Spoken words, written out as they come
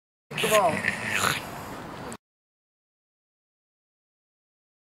Come on.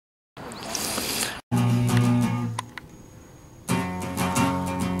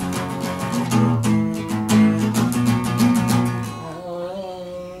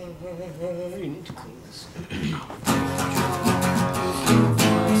 You need to clean this.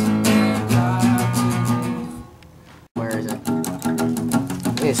 Where is it?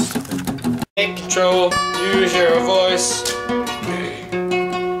 It's stupid. Take control, use your voice.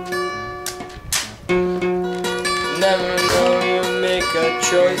 Never know you make a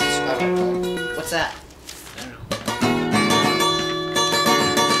choice. I don't know. What's that? I don't know.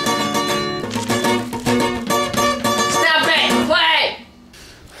 Stop it! Play!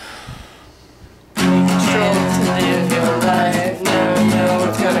 Control to live your life. Never know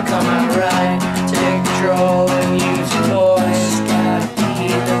it's gonna come out right. Take control and use your voice. Gotta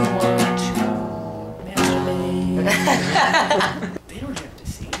be the one to masturbate. They don't have to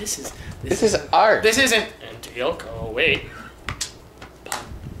see. This is art. This isn't. Until wait.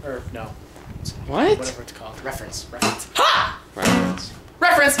 Or no. What? Whatever it's called. Reference. Ha! Reference.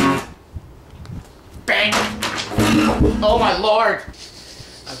 Reference. Bang. Oh my lord. I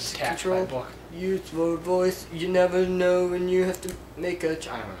was attacked by a book. Use your voice. You never know when you have to make a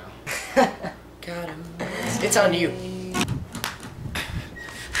choice. I don't know. Gotta It's on you.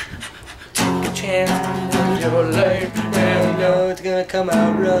 take a chance in your life. Never know it's gonna come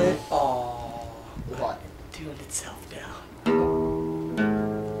out right. Oh. What? Tune itself down.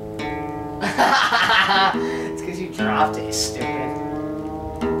 It's because you dropped it, you stupid.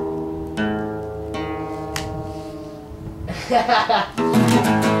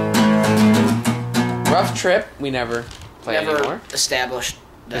 Rough trip. We never play anymore. Never established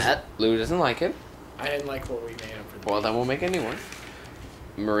that. Lou doesn't like it. I didn't like what we made up for the Well, then we'll make a new one.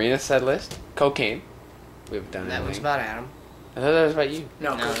 Marina said list. Cocaine. We've done That was anything. about Adam. I thought that was about you.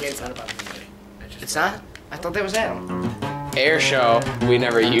 No, No, cocaine's not about anybody. It's not? I thought that was Adam. Air show. We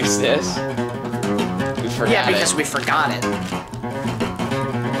never used this. We forgot Yeah, because it. we forgot it.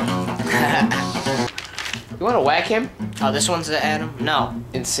 You want to whack him? Oh, this one's Adam? No.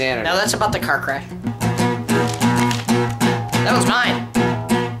 Insanity. No, that's about the car crash. That was mine.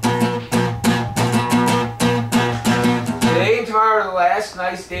 Today and tomorrow are the last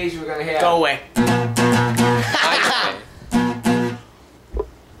nice days we're gonna have. Go away.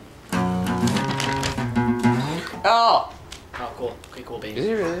 Oh. Oh, cool. Okay, cool, baby. Is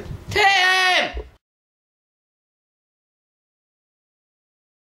he really? Tim!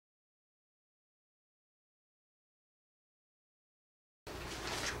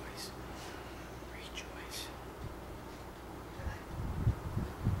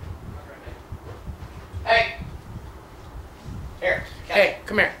 Hey! Here. Hey,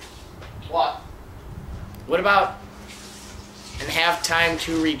 come here. What? What about and have time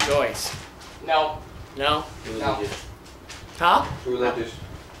to rejoice? No. No? Religious. Huh? Religious.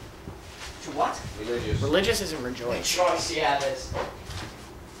 To what? Religious. Religious isn't rejoice. Choice, yeah, it is.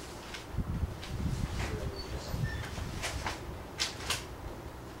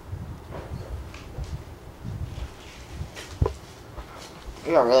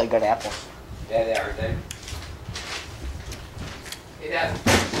 You got really good apples. Yeah, they are, they. Hey, Dad.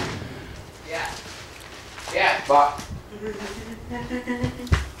 Yeah. Yeah. But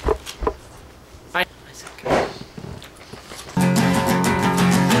I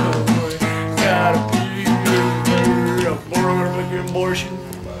gotta be a abortion.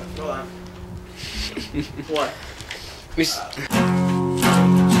 Hold on. What?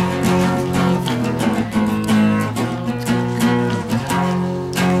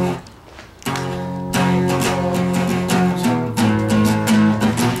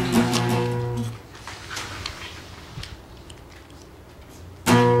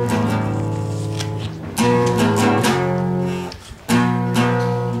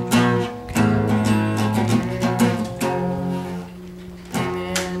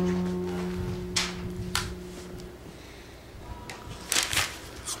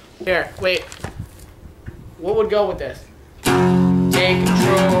 Here, wait. What would go with this? Take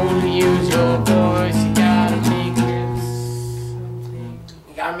control, use your voice, you gotta make it something.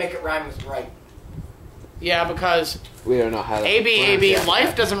 You gotta make it rhyme with right. Yeah, because We don't know how to. A-B,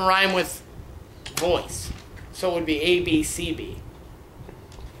 life doesn't rhyme with voice. So it would be A-B-C-B.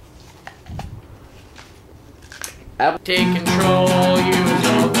 Take control, use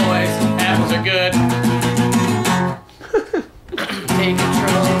your voice, apples are good. Take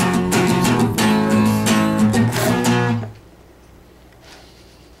control.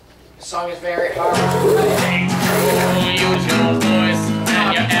 The song is very hard. Take control, use your voice,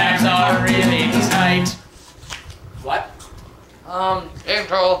 and your abs are really tight. What? Take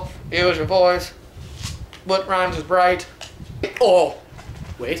control, use your voice. What rhymes with bright? Oh,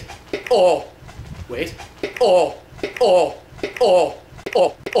 wait. Oh, wait. Oh, oh, oh,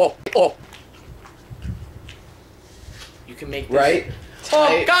 oh, oh, oh. You can make this. Right. Oh,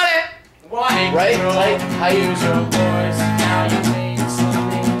 Tight. got it. Why? Right. Tight. Tight. Use your voice. Now you made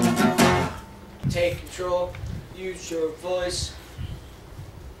something. Take control. Use your voice.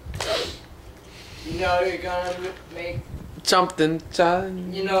 You know you're gonna make. Something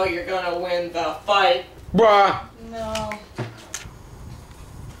time. You know you're gonna win the fight. Bruh. No.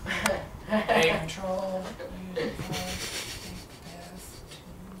 Take control. Use your voice.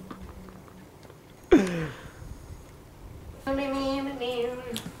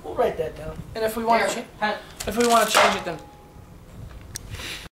 We'll write that down. And if we want to, if we want to change it, then.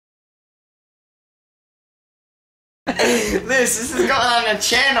 This is going on the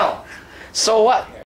channel. So what?